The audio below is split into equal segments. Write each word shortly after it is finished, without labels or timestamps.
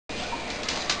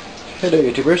Hello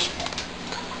YouTubers.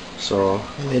 So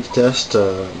I made a test.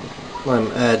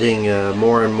 I'm adding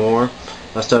more and more.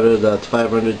 I started at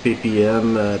 500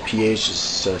 ppm, pH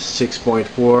is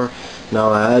 6.4. Now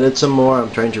I added some more.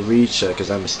 I'm trying to reach, because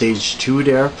I'm stage 2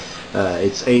 there,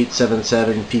 it's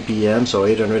 877 ppm, so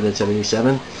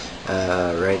 877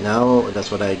 right now.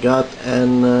 That's what I got.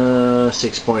 And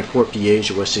 6.4 pH.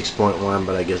 It was 6.1,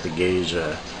 but I guess the gauge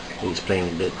is playing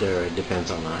a bit there. It depends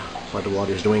on what the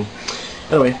water is doing.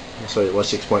 Anyway, so it was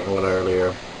 6.1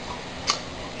 earlier.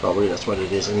 Probably that's what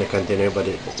it is in the container, but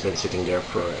it's been sitting there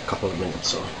for a couple of minutes,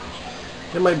 so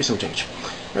there might be some change.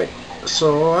 Right,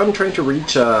 so I'm trying to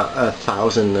reach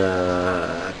 1,000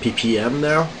 ppm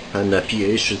there, and the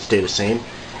pH should stay the same.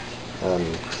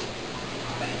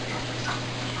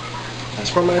 As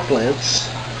for my plants,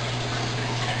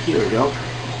 here we go.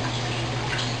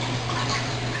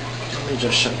 Let me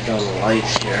just shut down the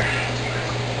lights here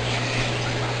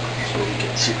so we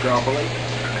can see properly.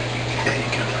 There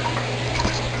you go.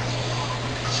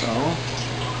 So,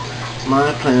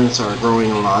 my plants are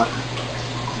growing a lot.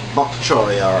 Bok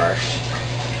choy are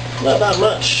not that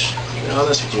much, to be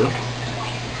honest with you.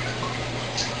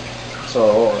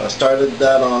 So, I started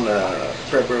that on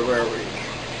February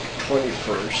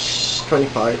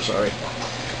 25, sorry.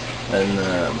 And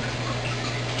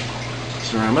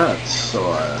that's where I'm at.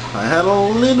 So, I have a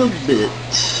little bit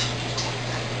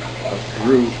of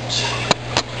root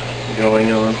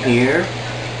going on here.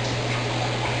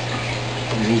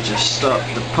 Let me just stop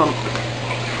the pump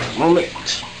for a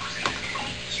moment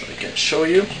so I can show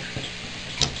you.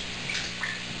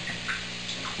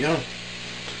 Yeah,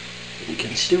 you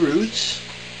can see the roots.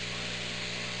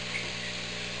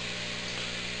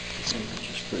 Let me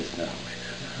just put it that way.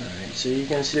 Alright, so you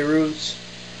can see the roots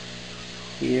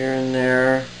here and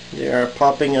there. They are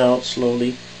popping out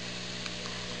slowly.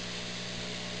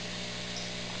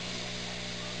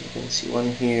 You can see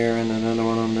one here and another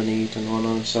one underneath and one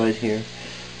on the side here.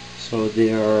 So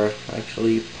they are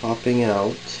actually popping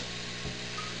out.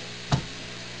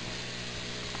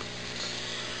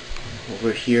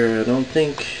 Over here, I don't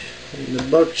think in the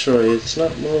bok choy it's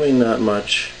not moving that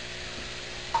much.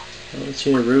 I don't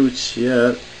see any roots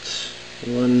yet.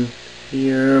 One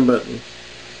here, but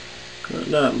not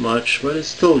that much. But it's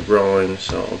still growing,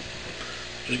 so I'm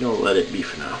just gonna let it be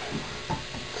for now.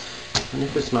 And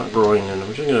if it's not growing, then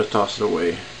I'm just gonna toss it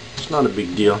away. It's not a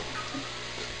big deal.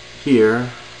 Here.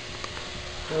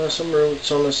 Some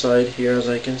roots on the side here, as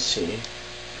I can see.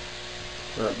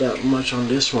 Not that much on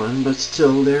this one, but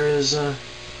still there is oh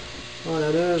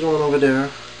yeah, there's one over there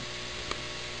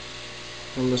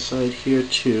on the side here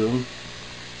too.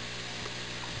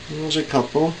 There's a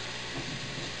couple,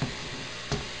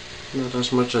 not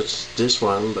as much as this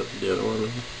one, but the other one.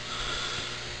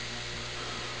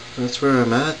 That's where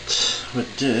I'm at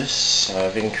with this.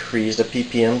 I've increased the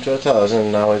ppm to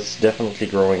 1,000. Now it's definitely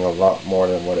growing a lot more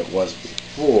than what it was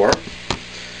before.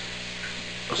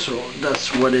 So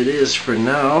that's what it is for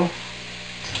now.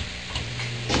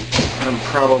 I'm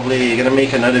probably gonna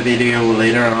make another video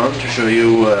later on to show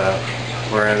you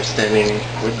where I'm standing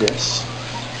with this.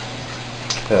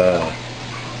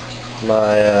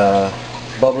 My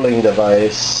bubbling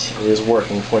device is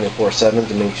working 24/7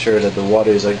 to make sure that the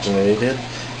water is oxygenated.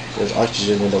 There's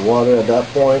oxygen in the water at that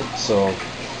point, so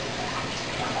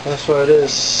that's what it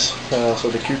is. So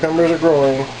the cucumbers are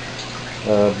growing.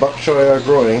 Bok choy are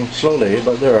growing slowly,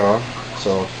 but there are.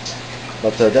 So,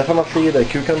 but definitely the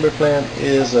cucumber plant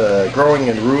is growing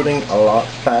and rooting a lot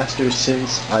faster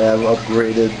since I have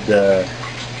upgraded the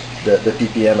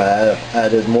ppm. I have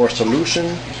added more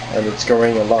solution, and it's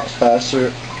growing a lot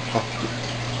faster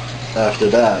after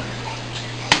that.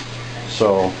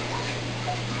 So,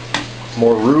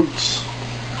 more roots,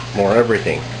 more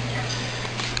everything.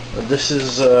 But this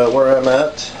is where I'm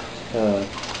at.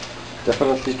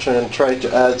 Definitely try to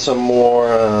add some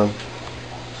more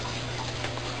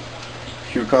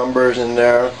cucumbers in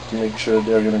there to make sure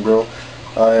they're gonna grow.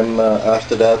 I'm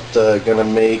after that gonna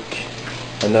make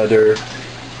another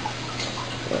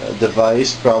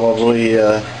device, probably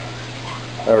a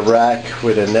rack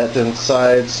with a net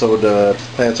inside, so the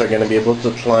plants are gonna be able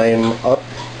to climb up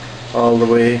all the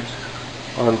way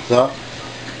on top.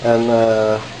 And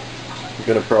I'm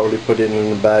gonna probably put it in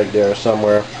the bag there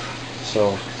somewhere.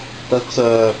 So that's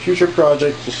a future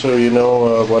project, just so you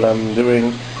know what I'm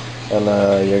doing, and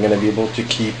you're going to be able to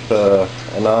keep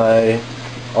an eye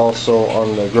also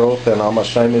on the growth and how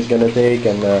much time it's going to take,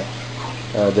 and the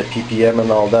ppm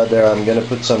and all that there. I'm going to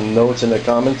put some notes in the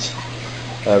comments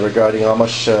regarding how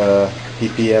much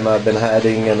ppm I've been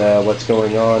adding, and what's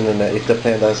going on, and if the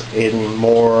plant has eaten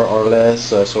more or less.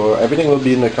 So everything will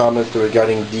be in the comments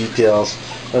regarding details.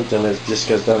 Something let's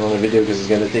discuss that on the video because it's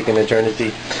going to take an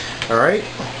eternity. Alright,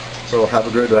 so have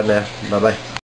a good one now. Bye bye.